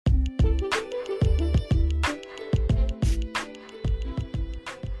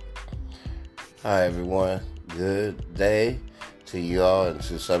Hi, everyone. Good day to you all and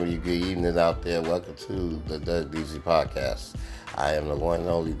to some of you good evening out there. Welcome to the Doug Deasy Podcast. I am the one and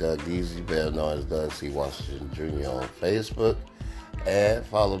only Doug Deasy, better known as Doug C. Washington Jr. on Facebook. And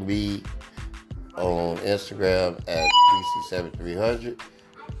follow me on Instagram at DC7300.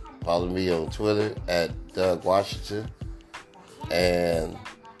 Follow me on Twitter at Doug Washington. And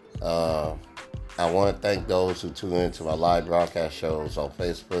I want to thank those who tune into my live broadcast shows on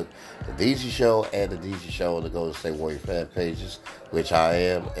Facebook, the DZ Show and the DZ Show on the Golden State Warrior fan pages, which I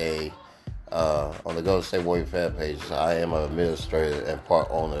am on the Golden State Warrior fan pages, I am an administrator and part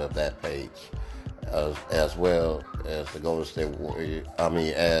owner of that page, as well as the Golden State Warrior,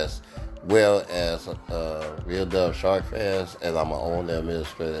 as well as Real Dub Shark fans, and I'm an owner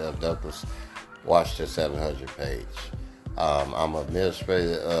administrator of Douglas Washington 700 page. I'm an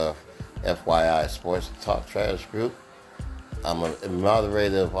administrator of FYI Sports Talk Trash Group. I'm a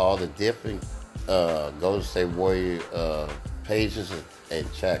moderator of all the different Golden State Warrior pages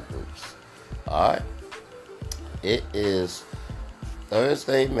and chat groups. Alright. It is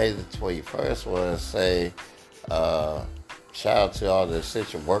Thursday, May the 21st. I want to say shout out to all the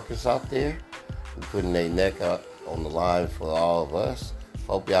essential workers out there who putting their neck out on the line for all of us.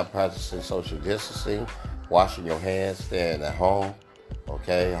 Hope y'all practicing social distancing, washing your hands, staying at home.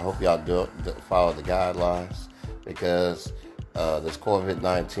 Okay, I hope y'all do follow the guidelines because this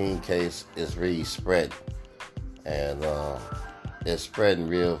COVID-19 case is really spreading, and it's spreading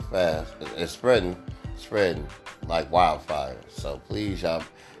real fast. It's spreading like wildfire. So please, y'all,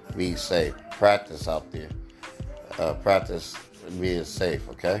 be safe. Practice out there. Practice being safe.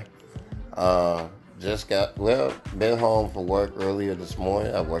 Okay. Been home from work earlier this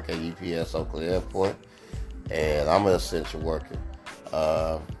morning. I work at UPS Oakland Airport, and I'm an essential worker.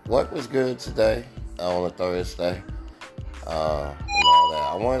 Work was good today on a Thursday, and all that.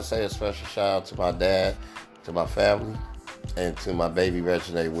 I want to say a special shout out to my dad, to my family, and to my baby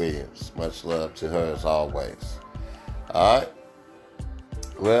Reginae Williams. Much love to her as always. Alright,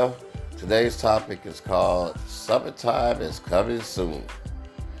 well, today's topic is called Summertime is Coming Soon.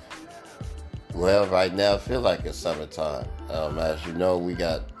 Well, right now I feel like it's summertime. As you know, we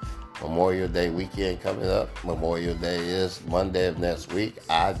got Memorial Day weekend coming up. Memorial Day is Monday of next week.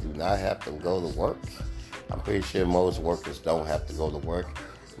 I do not have to go to work. I'm pretty sure most workers don't have to go to work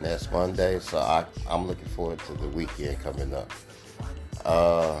next Monday, so I'm looking forward to the weekend coming up.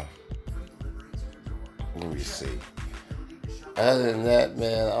 Let me see. Other than that,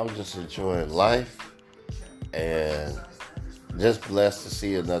 man, I'm just enjoying life and just blessed to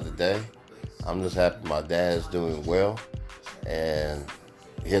see another day. I'm just happy my dad's doing well, and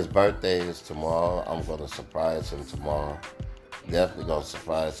his birthday is tomorrow. I'm going to surprise him tomorrow. Definitely going to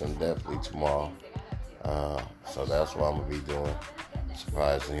surprise him tomorrow. So that's what I'm going to be doing.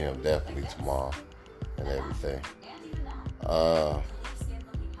 Surprising him definitely tomorrow and everything.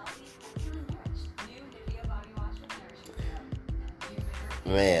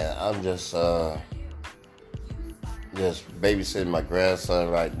 Man, I'm just babysitting my grandson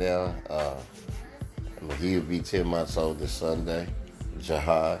right now. He'll be 10 months old this Sunday.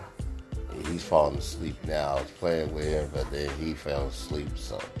 Jahad. He's falling asleep now. I was playing with him, but then he fell asleep,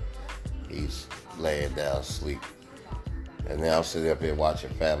 so he's laying down asleep. And now I'm sitting up here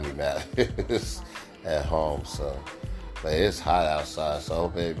watching Family Matters at home, so. But it's hot outside, so I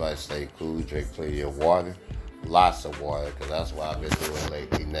hope everybody stay cool, drink plenty of water. Lots of water, because that's what I've been doing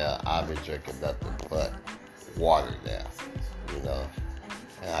lately now. I've been drinking nothing but water now,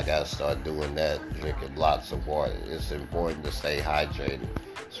 And I got to start doing that, drinking lots of water. It's important to stay hydrated,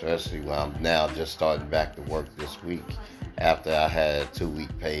 especially when I'm now just starting back to work this week after I had a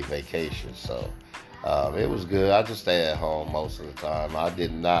 2-week paid vacation. So it was good. I just stayed at home most of the time. I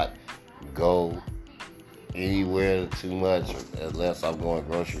did not go anywhere too much unless I'm going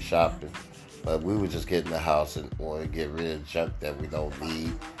grocery shopping. But we were just getting the house in order, get rid of junk that we don't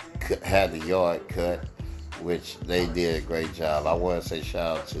need, had the yard cut, which they did a great job. I want to say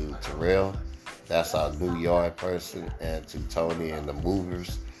shout out to Terrell, that's our new yard person, and to Tony and the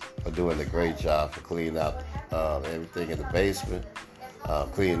movers for doing a great job for cleaning out everything in the basement,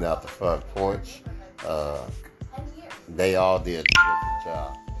 cleaning out the front porch. They all did a terrific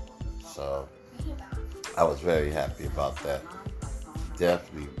job. So I was very happy about that.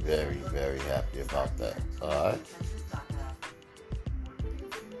 Definitely very, very happy about that. All right.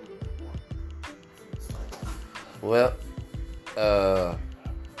 Well,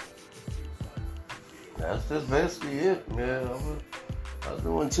 that's just basically it, man. I'm not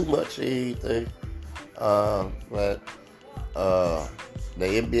doing too much of anything. But the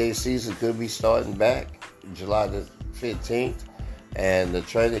NBA season could be starting back July the 15th. And the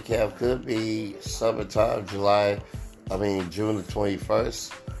training camp could be summertime, June the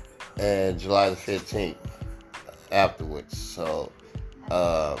 21st and July the 15th afterwards. So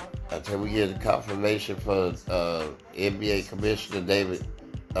until we get the confirmation for NBA Commissioner David,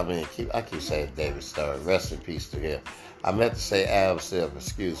 I keep saying David Stern. Rest in peace to him. I meant to say Adam Silver.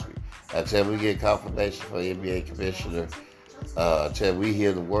 Excuse me. Until we get confirmation for NBA Commissioner, until we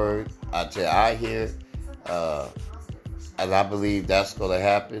hear the word, until I hear it, and I believe that's going to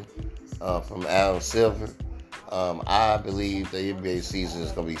happen from Adam Silver. I believe the NBA season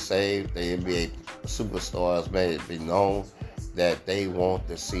is going to be saved. The NBA superstars made it be known that they want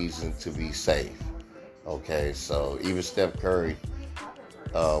the season to be safe. Okay, so even Steph Curry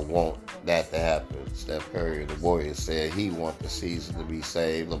want that to happen. Steph Curry, the Warriors, said he want the season to be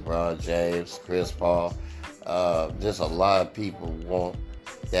saved. LeBron James, Chris Paul, just a lot of people want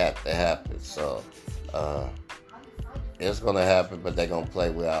that to happen. So it's going to happen, but they're going to play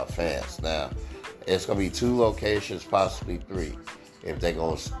without fans. Now, it's going to be 2 locations, possibly 3, if they're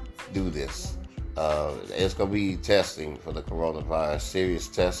going to do this. It's going to be testing for the coronavirus, serious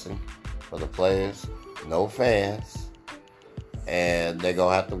testing for the players, no fans, and they're going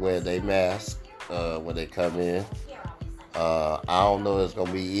to have to wear their mask when they come in. I don't know if there's going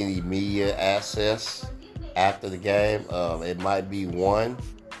to be any media access after the game. It might be one,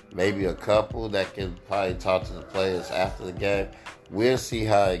 maybe a couple that can probably talk to the players after the game. We'll see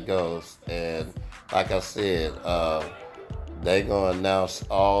how it goes. And like I said, they're going to announce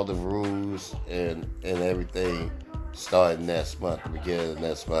all the rules and everything starting next month, the beginning of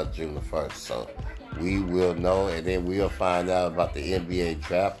next month, June the 1st. So we will know, and then we'll find out about the NBA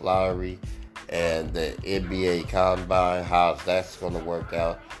draft lottery and the NBA combine, how that's going to work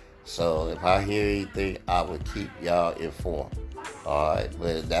out. So if I hear anything, I will keep y'all informed. All right,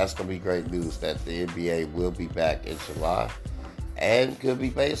 but that's going to be great news that the NBA will be back in July. And could be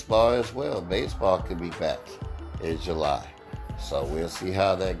baseball as well. Baseball could be back in July. So we'll see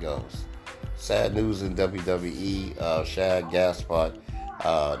how that goes. Sad news in WWE. Shad Gaspard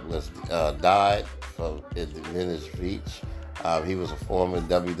died in Venice Beach. He was a former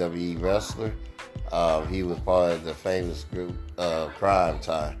WWE wrestler. He was part of the famous group Crime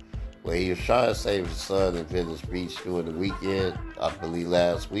Time, where he was trying to save his son in Venice Beach during the weekend, I believe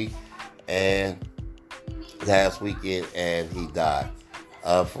last weekend, and he died.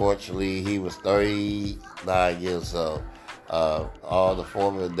 Unfortunately, he was 39 years old. All the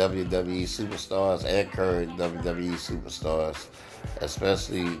former WWE superstars and current WWE superstars,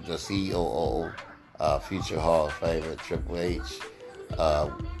 especially the COO, future Hall of Famer Triple H,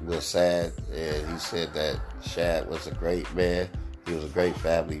 was sad. And he said that Shad was a great man. He was a great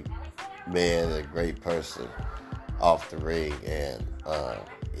family man, a great person off the ring, and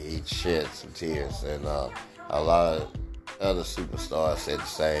he shed some tears. And a lot of other superstars said the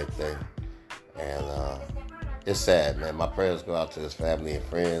same thing. And it's sad, man. My prayers go out to his family and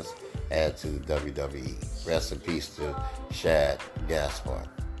friends and to WWE. Rest in peace to Shad Gaspard.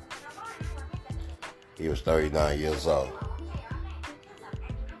 He was 39 years old.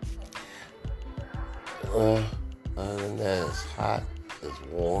 Other than that, it's hot, it's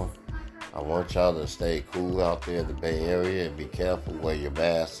warm. I want y'all to stay cool out there in the Bay Area and be careful, wear your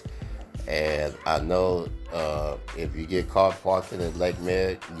mask. And I know if you get caught parking at Lake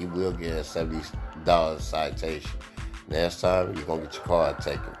Merritt, you will get a $70 citation. Next time, you're going to get your car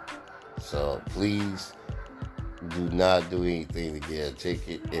taken. So please do not do anything to get a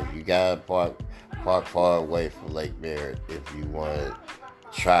ticket. If you got to park far away from Lake Merritt if you want to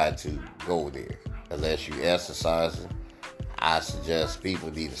try to go there. Unless you exercising, I suggest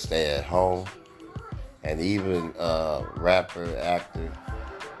people need to stay at home. And even rapper, actor,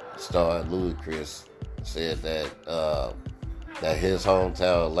 star Ludacris said that his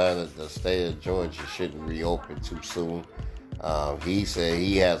hometown, Atlanta, the state of Georgia, shouldn't reopen too soon. He said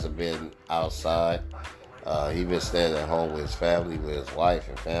he hasn't been outside. He's been staying at home with his family, with his wife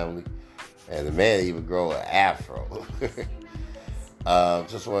and family. And the man even grow an afro.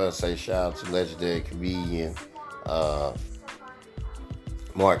 Just want to say shout out to legendary comedian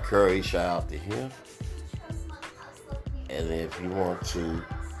Mark Curry. Shout out to him. And if you want to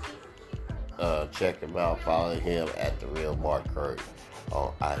check him out, follow him at The Real Mark Curry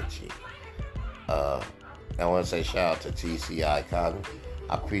on IG. I want to say shout out to TC Icon.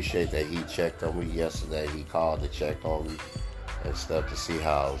 I appreciate that he checked on me yesterday. He called to check on me and stuff to see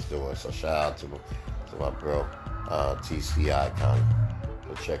how I was doing. So shout out to my bro, TC Icon,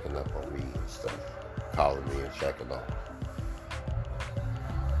 for checking up on me and stuff, calling me and checking on me.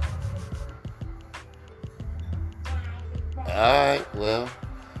 Alright, well,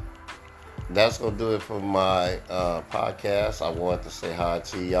 that's going to do it for my podcast. I wanted to say hi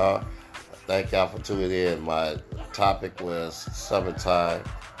to y'all. Thank y'all for tuning in. My topic was summertime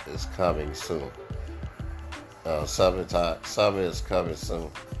is coming soon. Summer is coming soon.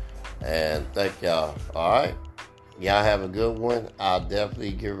 And thank y'all. All right. Y'all have a good one. I'll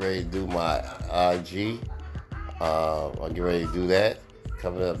definitely get ready to do my IG. I'll get ready to do that.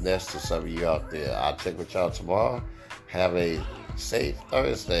 Coming up next to some of you out there. I'll check with y'all tomorrow. Have a safe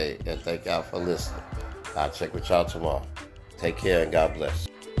Thursday. And thank y'all for listening. I'll check with y'all tomorrow. Take care and God bless.